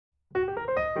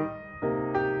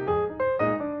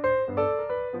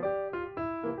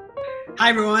Hi,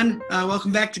 everyone.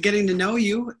 Welcome back to Getting to Know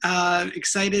You.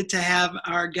 Excited to have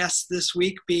our guest this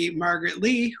week be Margaret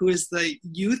Lee, who is the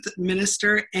youth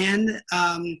minister and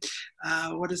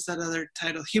what is that other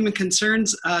title? Human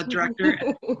Concerns Director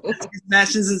at St.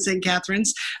 Sebastian's and St.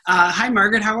 Catherine's. Hi,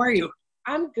 Margaret. How are you?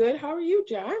 I'm good. How are you,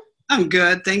 John? I'm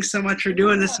good. Thanks so much for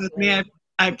doing this with me.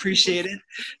 I appreciate it.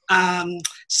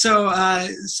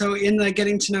 So in the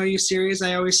Getting to Know You series,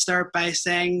 I always start by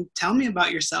saying, tell me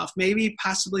about yourself, maybe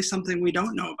possibly something we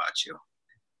don't know about you.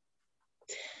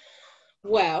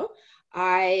 Well,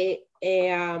 I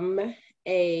am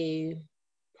a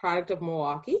product of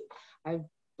Milwaukee. I've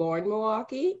born in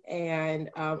Milwaukee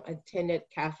and attended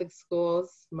Catholic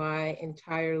schools my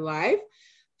entire life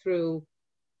through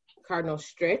Cardinal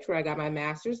Stritch, where I got my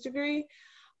master's degree.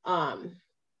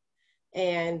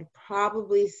 And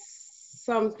probably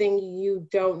something you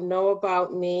don't know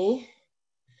about me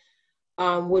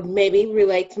would maybe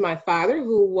relate to my father,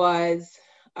 who was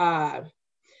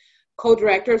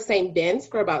co-director of St. Ben's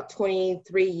for about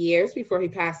 23 years before he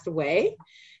passed away.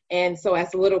 And so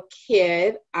as a little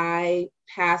kid, I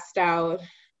passed out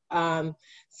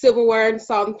silverware and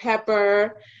salt and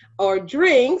pepper or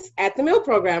drinks at the meal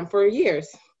program for years.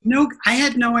 No, I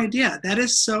had no idea. That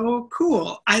is so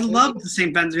cool. I love the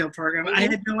St. Ben's Meal program. I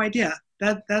had no idea.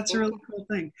 That's a really cool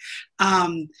thing.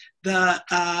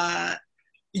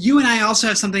 You and I also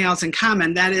have something else in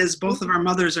common. That is, both of our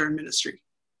mothers are in ministry.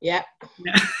 Yep.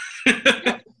 Yeah.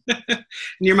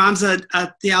 And your mom's a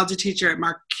theology teacher at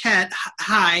Marquette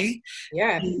High.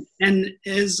 Yes. And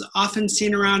is often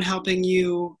seen around helping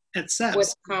you at SEBS.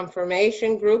 With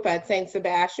confirmation group at St.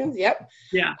 Sebastian's, yep.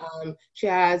 Yeah. She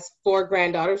has 4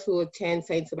 granddaughters who attend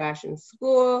St. Sebastian's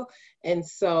School. And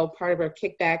so part of her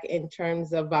kickback in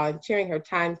terms of volunteering her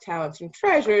time, talents, and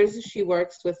treasures, she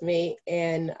works with me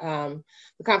in the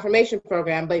confirmation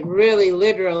program. But really,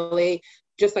 literally,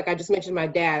 just like I just mentioned my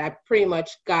dad, I pretty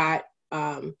much got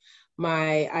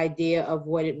my idea of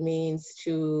what it means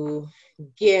to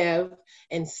give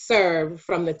and serve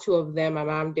from the two of them. My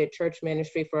mom did church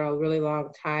ministry for a really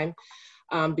long time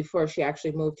before she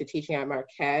actually moved to teaching at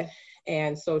Marquette.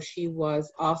 And so she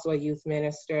was also a youth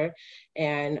minister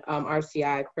and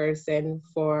RCI person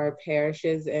for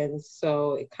parishes. And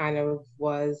so it kind of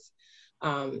was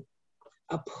a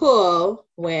pull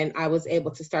when I was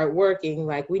able to start working,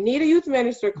 like, we need a youth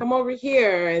minister, come over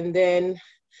here. And then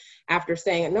after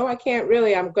saying, no, I can't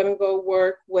really, I'm going to go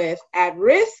work with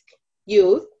at-risk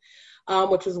youth,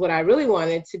 which was what I really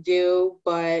wanted to do.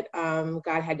 But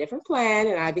God had a different plan,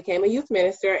 and I became a youth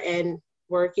minister and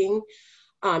working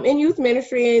in youth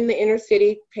ministry in the inner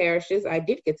city parishes. I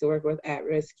did get to work with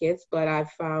at-risk kids, but I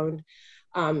found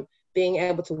being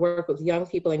able to work with young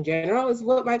people in general is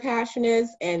what my passion is,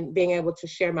 and being able to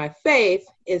share my faith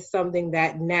is something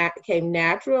that came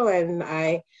natural, and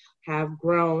I have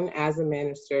grown as a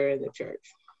minister in the church.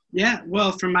 Yeah,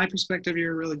 well, from my perspective,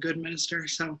 you're a really good minister.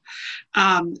 So,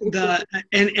 I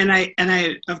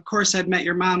of course I've met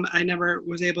your mom. I never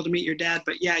was able to meet your dad,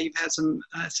 but yeah, you've had some.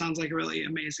 Sounds like a really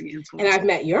amazing influence. And I've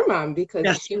met your mom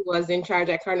because she was in charge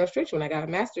at Cardinal Stritch when I got a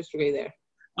master's degree there.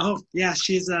 Oh yeah,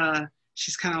 she's kind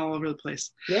of all over the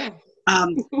place. Yeah.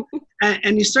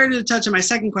 And you started to touch on my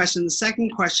second question. The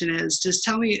second question is, just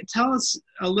tell us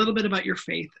a little bit about your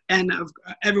faith. And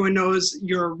everyone knows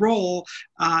your role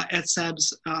at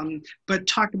SEBS, but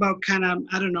talk about kind of,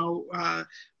 I don't know,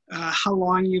 how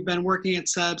long you've been working at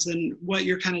SEBS and what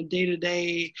your kind of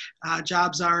day-to-day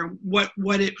jobs are, what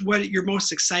you're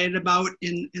most excited about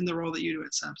in the role that you do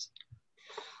at SEBS.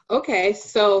 Okay,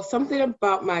 so something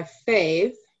about my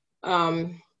faith.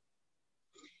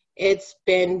 It's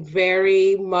been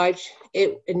very much,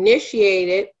 it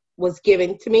initiated, was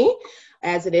given to me,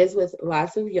 as it is with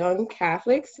lots of young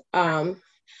Catholics.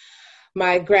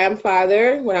 My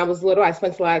grandfather, when I was little, I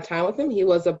spent a lot of time with him. He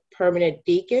was a permanent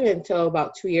deacon until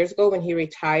about 2 years ago when he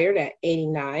retired at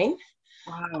 89.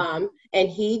 Wow. And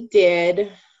he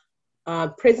did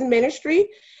prison ministry.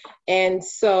 And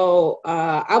so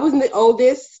I was the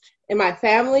oldest in my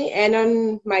family and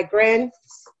on my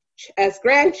as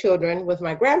grandchildren with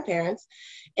my grandparents.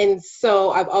 And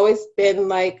so I've always been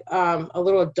like a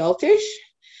little adultish.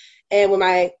 And when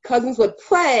my cousins would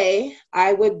play,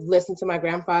 I would listen to my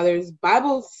grandfather's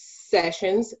Bible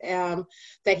sessions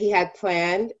that he had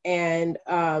planned. And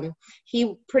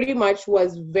he pretty much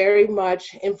was very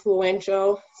much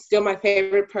influential, still my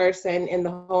favorite person in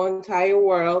the whole entire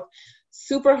world.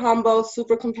 Super humble,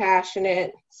 super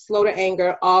compassionate, slow to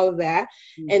anger, all of that.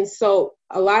 Mm-hmm. And so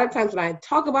a lot of times when I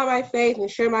talk about my faith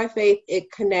and share my faith, it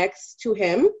connects to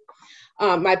him.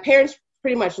 My parents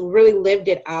pretty much really lived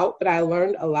it out, but I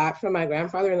learned a lot from my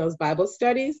grandfather in those Bible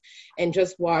studies and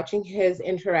just watching his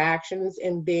interactions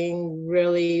and being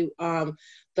really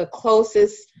the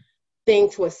closest thing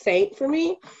to a saint for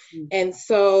me. And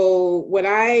so when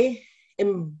I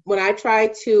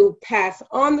try to pass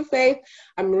on the faith,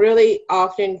 I'm really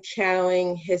often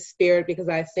channeling his spirit, because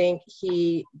I think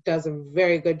he does a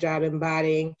very good job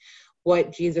embodying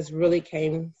what Jesus really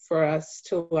came for us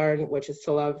to learn, which is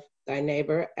to love thy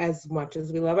neighbor as much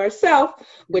as we love ourselves,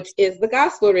 which is the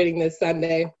gospel reading this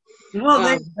Sunday. Well,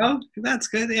 there you go. That's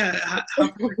good. Yeah.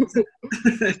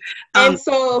 And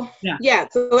so,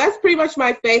 so that's pretty much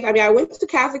my faith. I mean, I went to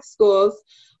Catholic schools.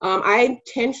 I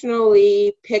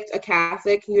intentionally picked a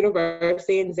Catholic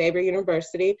university in Xavier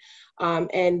University.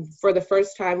 And for the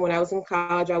first time when I was in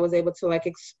college, I was able to like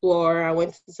explore. I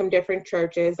went to some different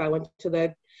churches. I went to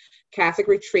the Catholic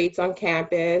retreats on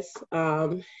campus,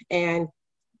 and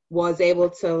was able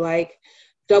to like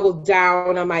double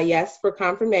down on my yes for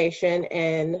confirmation.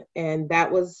 And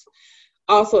that was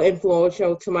also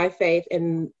influential to my faith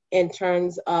in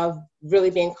terms of really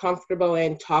being comfortable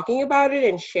in talking about it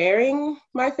and sharing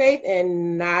my faith,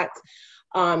 and not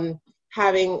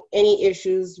having any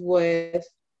issues with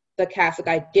the Catholic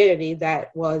identity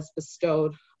that was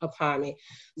bestowed upon me.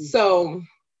 So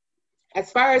as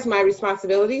far as my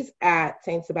responsibilities at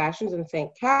St. Sebastian's and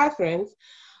St. Catherine's,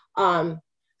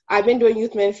 I've been doing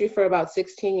youth ministry for about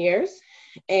 16 years.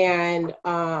 And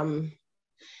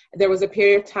there was a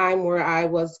period of time where I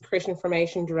was Christian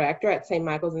formation director at St.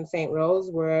 Michael's and St.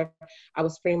 Rose, where I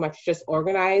was pretty much just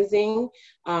organizing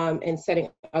and setting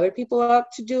other people up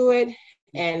to do it.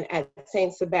 And at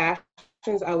St.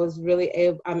 Sebastian's, I'm really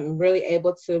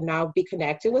able to now be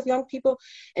connected with young people.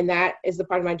 And that is the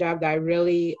part of my job that I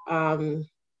really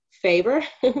favor.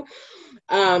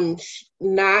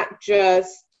 Not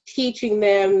just teaching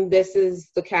them this is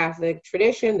the Catholic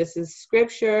tradition, this is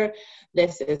scripture,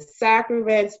 this is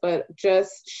sacraments, but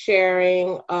just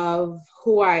sharing of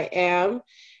who I am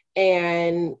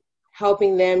and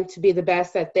helping them to be the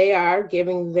best that they are,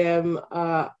 giving them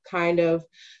kind of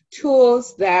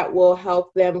tools that will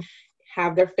help them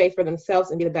have their faith for themselves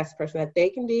and be the best person that they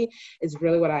can be, is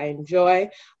really what I enjoy.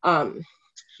 And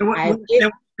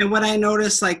what I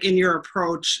noticed, like in your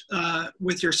approach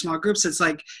with your small groups, it's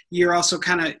like you're also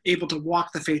kind of able to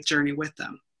walk the faith journey with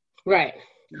them. Right.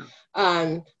 Yeah.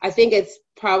 I think it's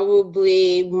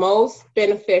probably most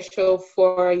beneficial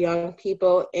for young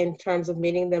people in terms of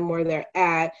meeting them where they're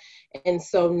at. And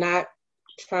so not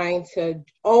trying to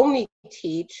only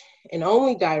teach and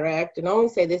only direct and only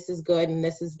say this is good and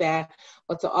this is bad,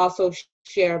 but to also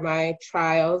share my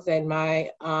trials and my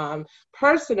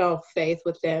personal faith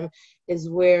with them is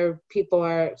where people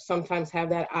are sometimes have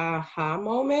that aha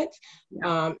moment.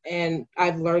 Yeah. And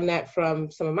I've learned that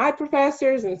from some of my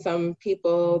professors and some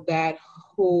people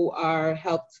who are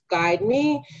helped guide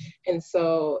me. And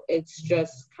so it's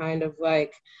just kind of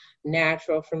like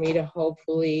natural for me to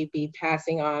hopefully be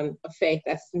passing on a faith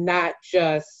that's not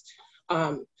just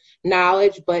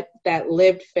knowledge, but that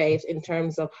lived faith in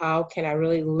terms of how can I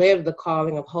really live the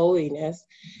calling of holiness.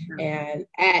 And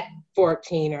at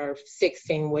 14 or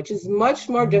 16, which is much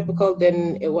more difficult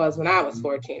than it was when I was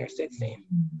 14 or 16.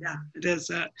 Yeah, it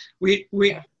is.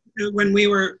 When we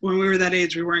were that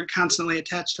age, we weren't constantly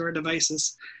attached to our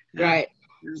devices. Right.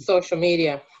 Social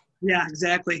media. Yeah,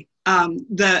 exactly. I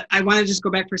want to just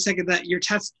go back for a second, that your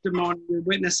testimony, your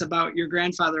witness about your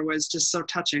grandfather was just so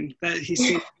touching, that he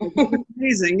seemed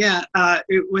amazing. Yeah.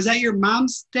 Was that your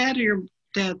mom's dad or your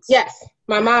dad's? Yes,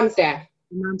 my mom's dad.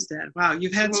 Your mom's dad. Wow.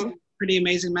 You've had some pretty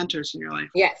amazing mentors in your life.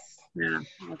 Yes. Yeah.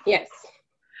 Yes.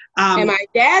 And my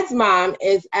dad's mom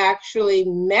is actually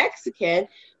Mexican,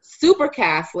 super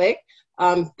Catholic,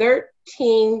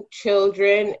 13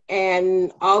 children,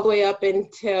 and all the way up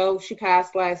until she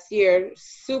passed last year,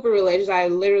 super religious. I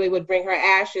literally would bring her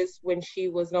ashes when she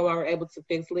was no longer able to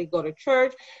physically go to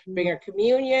church, bring her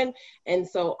communion. And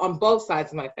so on both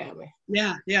sides of my family.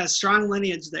 Yeah, strong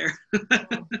lineage there.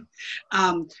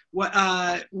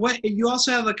 What you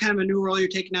also have a kind of a new role you're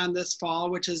taking on this fall,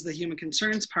 which is the human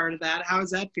concerns part of that. How is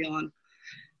that feeling?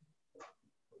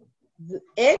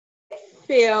 It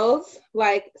feels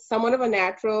like somewhat of a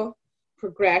natural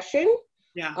progression.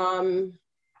 Yeah.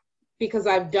 Because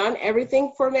I've done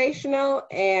everything formational,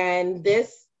 and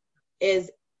this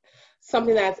is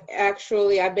something that's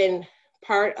actually I've been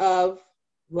part of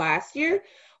last year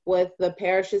with the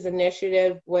parish's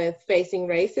initiative with facing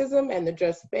racism and the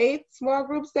Just Faith small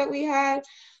groups that we had.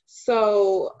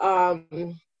 So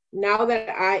now that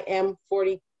I am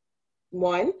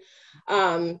 41,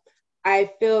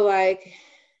 I feel like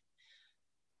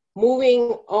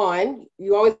moving on,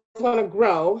 you always want to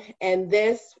grow. And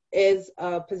this is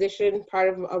a position, part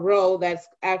of a role that's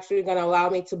actually going to allow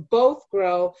me to both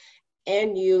grow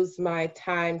and use my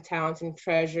time, talents, and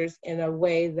treasures in a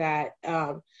way that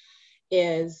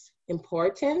is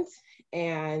important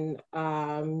and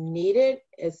needed,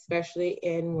 especially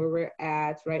in where we're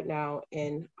at right now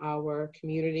in our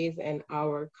communities and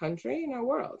our country and our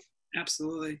world.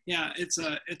 Absolutely. Yeah, it's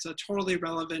a totally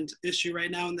relevant issue right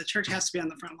now, and the church has to be on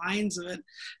the front lines of it.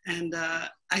 And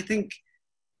I think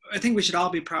we should all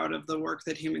be proud of the work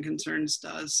that Human Concerns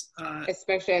does.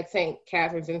 Especially at St.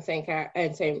 Catherine's and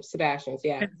St. Sebastian's,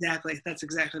 yeah. Exactly. That's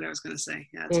exactly what I was going to say.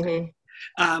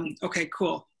 Yeah. Okay,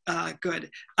 cool. Good.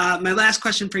 My last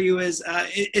question for you is,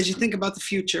 as you think about the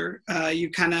future, you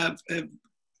kind of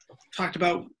talked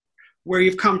about where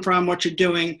you've come from, what you're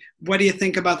doing. What do you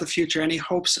think about the future? Any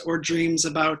hopes or dreams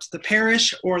about the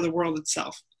parish or the world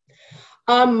itself?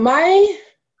 My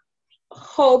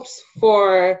hopes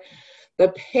for the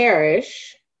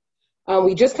parish,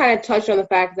 we just kind of touched on the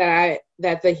fact that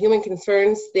the Human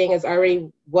Concerns thing is already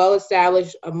well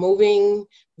established, a moving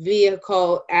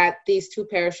vehicle at these two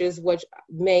parishes, which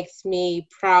makes me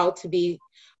proud to be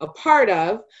a part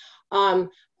of.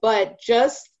 But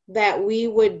just that we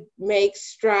would make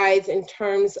strides in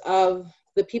terms of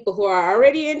the people who are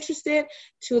already interested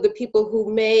to the people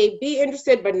who may be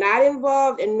interested but not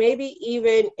involved, and maybe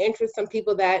even interest some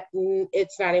people that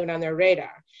it's not even on their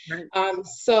radar. Right.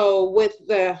 So with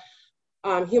the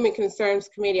Human Concerns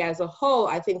Committee as a whole,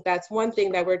 I think that's one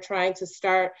thing that we're trying to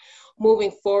start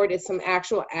moving forward, is some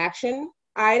actual action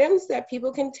items that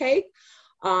people can take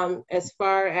as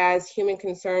far as human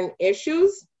concern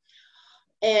issues.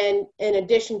 And in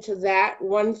addition to that,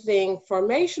 one thing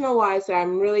formational wise that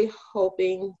I'm really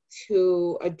hoping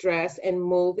to address and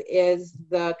move is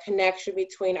the connection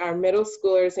between our middle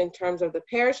schoolers in terms of the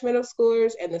parish middle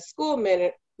schoolers and the school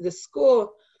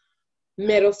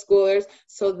middle schoolers,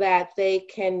 so that they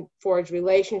can forge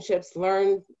relationships,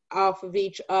 learn off of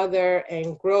each other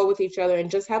and grow with each other,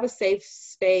 and just have a safe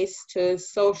space to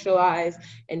socialize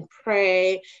and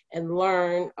pray and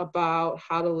learn about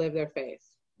how to live their faith.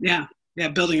 Yeah,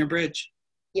 building a bridge.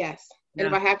 Yes. And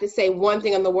if I have to say one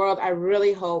thing in the world, I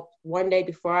really hope one day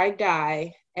before I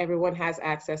die, everyone has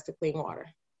access to clean water.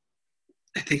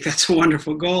 I think that's a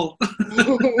wonderful goal.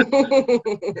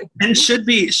 And should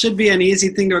be an easy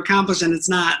thing to accomplish, and it's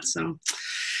not. So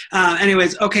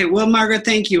anyways, okay. Well, Margaret,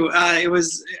 thank you. I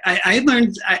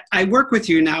learned, I work with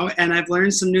you now, and I've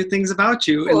learned some new things about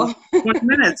you in 20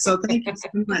 minutes. So thank you so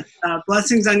much.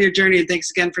 Blessings on your journey, and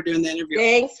thanks again for doing the interview.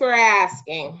 Thanks for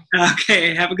asking.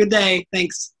 Okay. Have a good day.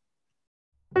 Thanks.